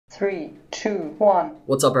3, 2, 1.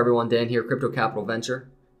 What's up, everyone? Dan here, Crypto Capital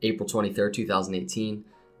Venture, April 23rd, 2018.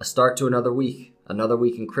 A start to another week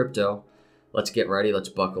in crypto. Let's get ready. Let's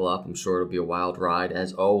buckle up. I'm sure it'll be a wild ride,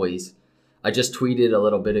 as always. I just tweeted a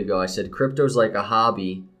little bit ago. I said, crypto's like a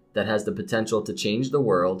hobby that has the potential to change the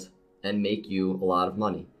world and make you a lot of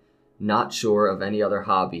money. Not sure of any other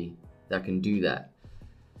hobby that can do that.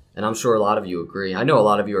 And I'm sure a lot of you agree. I know a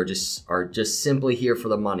lot of you are just simply here for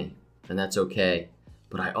the money, and that's okay.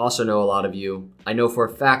 But I also know a lot of you, I know for a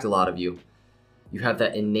fact a lot of you, you have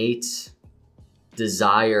that innate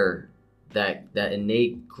desire, that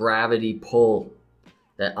innate gravity pull,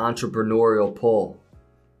 that entrepreneurial pull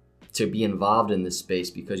to be involved in this space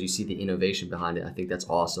because you see the innovation behind it. I think that's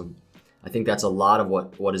awesome. I think that's a lot of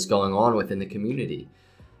what is going on within the community.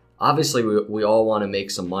 Obviously, we all want to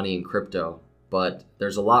make some money in crypto, but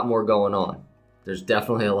there's a lot more going on. There's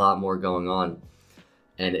definitely a lot more going on.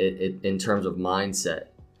 And it in terms of mindset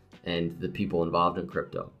and the people involved in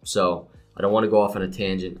crypto. So I don't want to go off on a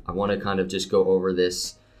tangent. I want to kind of just go over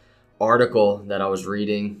this article that I was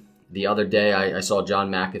reading the other day. I saw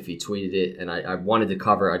John McAfee tweeted it, and I wanted to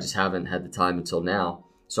cover it. I just haven't had the time until now.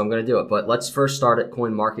 So I'm going to do it. But let's first start at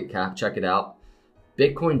CoinMarketCap. Check it out.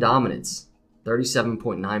 Bitcoin dominance,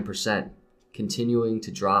 37.9%, continuing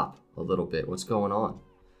to drop a little bit. What's going on?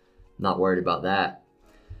 Not worried about that.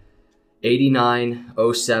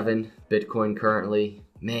 89.07 Bitcoin currently.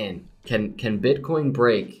 Man, can Bitcoin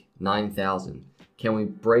break 9,000? Can we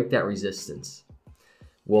break that resistance?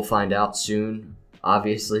 We'll find out soon.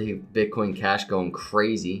 Obviously, Bitcoin Cash going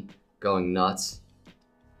crazy, going nuts.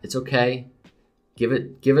 It's okay. Give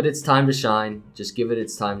it its time to shine. Just give it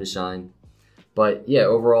its time to shine. But yeah,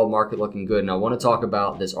 overall market looking good. And I want to talk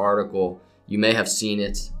about this article. You may have seen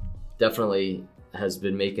it. Definitely has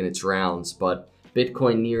been making its rounds, but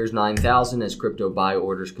Bitcoin nears 9,000 as crypto buy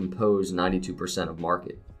orders compose 92% of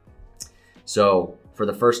market. So for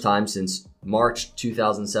the first time since March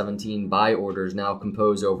 2017, buy orders now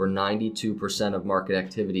compose over 92% of market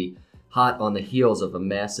activity, hot on the heels of a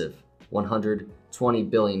massive $120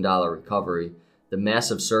 billion recovery. The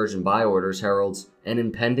massive surge in buy orders heralds an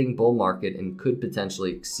impending bull market and could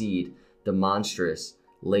potentially exceed the monstrous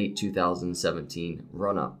late 2017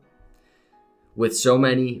 run-up. With so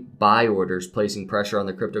many buy orders placing pressure on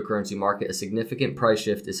the cryptocurrency market, a significant price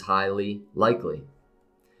shift is highly likely.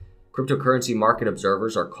 Cryptocurrency market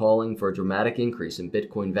observers are calling for a dramatic increase in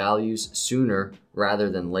Bitcoin values sooner rather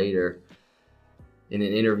than later. In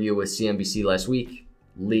an interview with CNBC last week,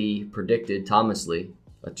 Thomas Lee,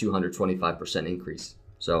 a 225% increase.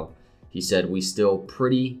 So he said, we still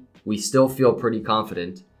feel pretty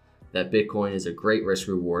confident that Bitcoin is a great risk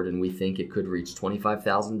reward, and we think it could reach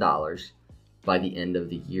 $25,000 by the end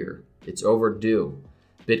of the year. It's overdue.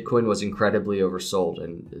 Bitcoin was incredibly oversold,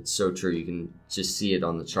 and it's so true. You can just see it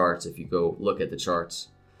on the charts if you go look at the charts.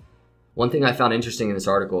 One thing I found interesting in this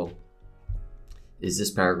article is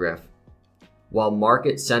this paragraph. While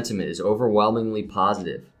market sentiment is overwhelmingly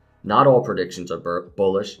positive, not all predictions are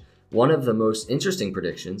bullish. One of the most interesting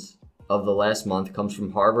predictions of the last month comes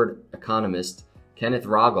from Harvard economist Kenneth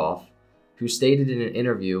Rogoff, who stated in an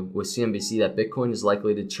interview with CNBC that Bitcoin is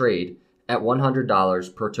likely to trade at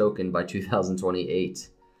 $100 per token by 2028.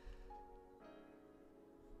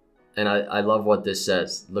 And I love what this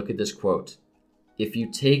says. Look at this quote.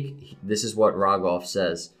 This is what Rogoff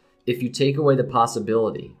says, if you take away the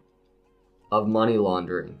possibility of money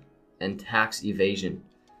laundering and tax evasion,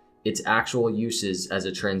 its actual uses as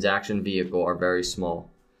a transaction vehicle are very small.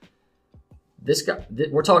 This guy,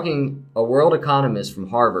 we're talking a world economist from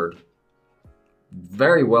Harvard,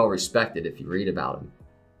 very well respected if you read about him,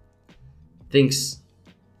 thinks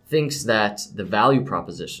that the value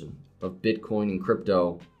proposition of Bitcoin and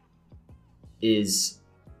crypto is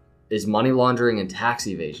money laundering and tax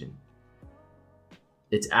evasion.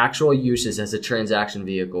 Its actual uses as a transaction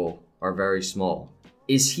vehicle are very small.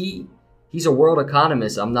 He's a world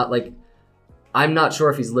economist. I'm not sure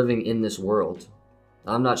if he's living in this world.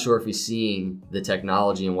 I'm not sure if he's seeing the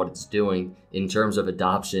technology and what it's doing in terms of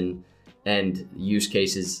adoption and use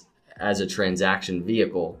cases as a transaction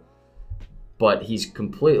vehicle. But he's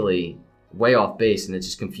completely way off base, and it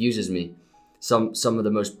just confuses me. Some of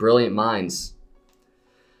the most brilliant minds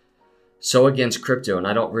so against crypto, and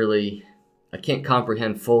I can't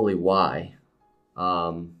comprehend fully why.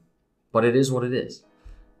 But it is what it is.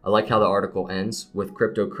 I like how the article ends with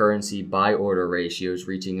cryptocurrency buy order ratios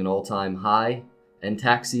reaching an all-time high and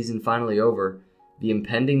tax season finally over. The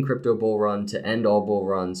impending crypto bull run to end all bull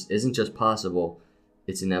runs isn't just possible,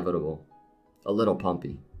 it's inevitable. A little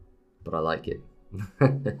pumpy, but I like it.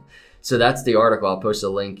 So that's the article. I'll post a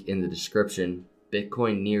link in the description.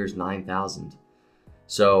 Bitcoin nears 9,000.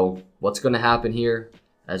 So what's going to happen here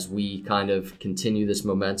as we kind of continue this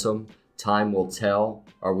momentum? Time will tell.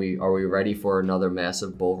 Are we ready for another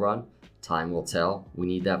massive bull run? Time will tell. We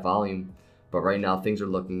need that volume. But right now things are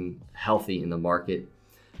looking healthy in the market.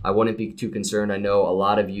 I wouldn't be too concerned. I know a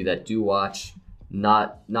lot of you that do watch,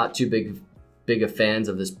 not too big of fans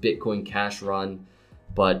of this Bitcoin cash run,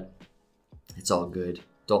 but it's all good.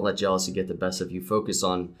 Don't let jealousy get the best of you. Focus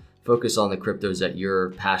on the cryptos that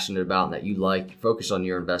you're passionate about and that you like. Focus on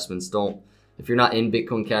your investments. If you're not in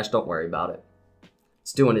Bitcoin Cash, don't worry about it.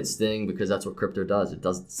 It's doing its thing because that's what crypto does. It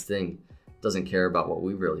does its thing. It doesn't care about what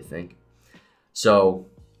we really think. So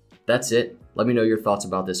that's it. Let me know your thoughts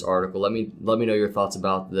about this article. Let me know your thoughts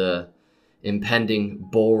about the impending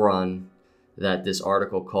bull run that this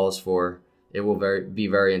article calls for. It will be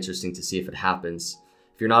very interesting to see if it happens.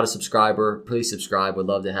 If you're not a subscriber, please subscribe. Would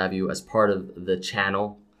love to have you as part of the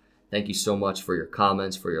channel. Thank you so much for your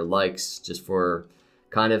comments, for your likes, just for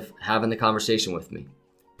kind of having the conversation with me.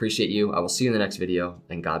 Appreciate you. I will see you in the next video,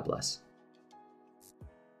 and God bless.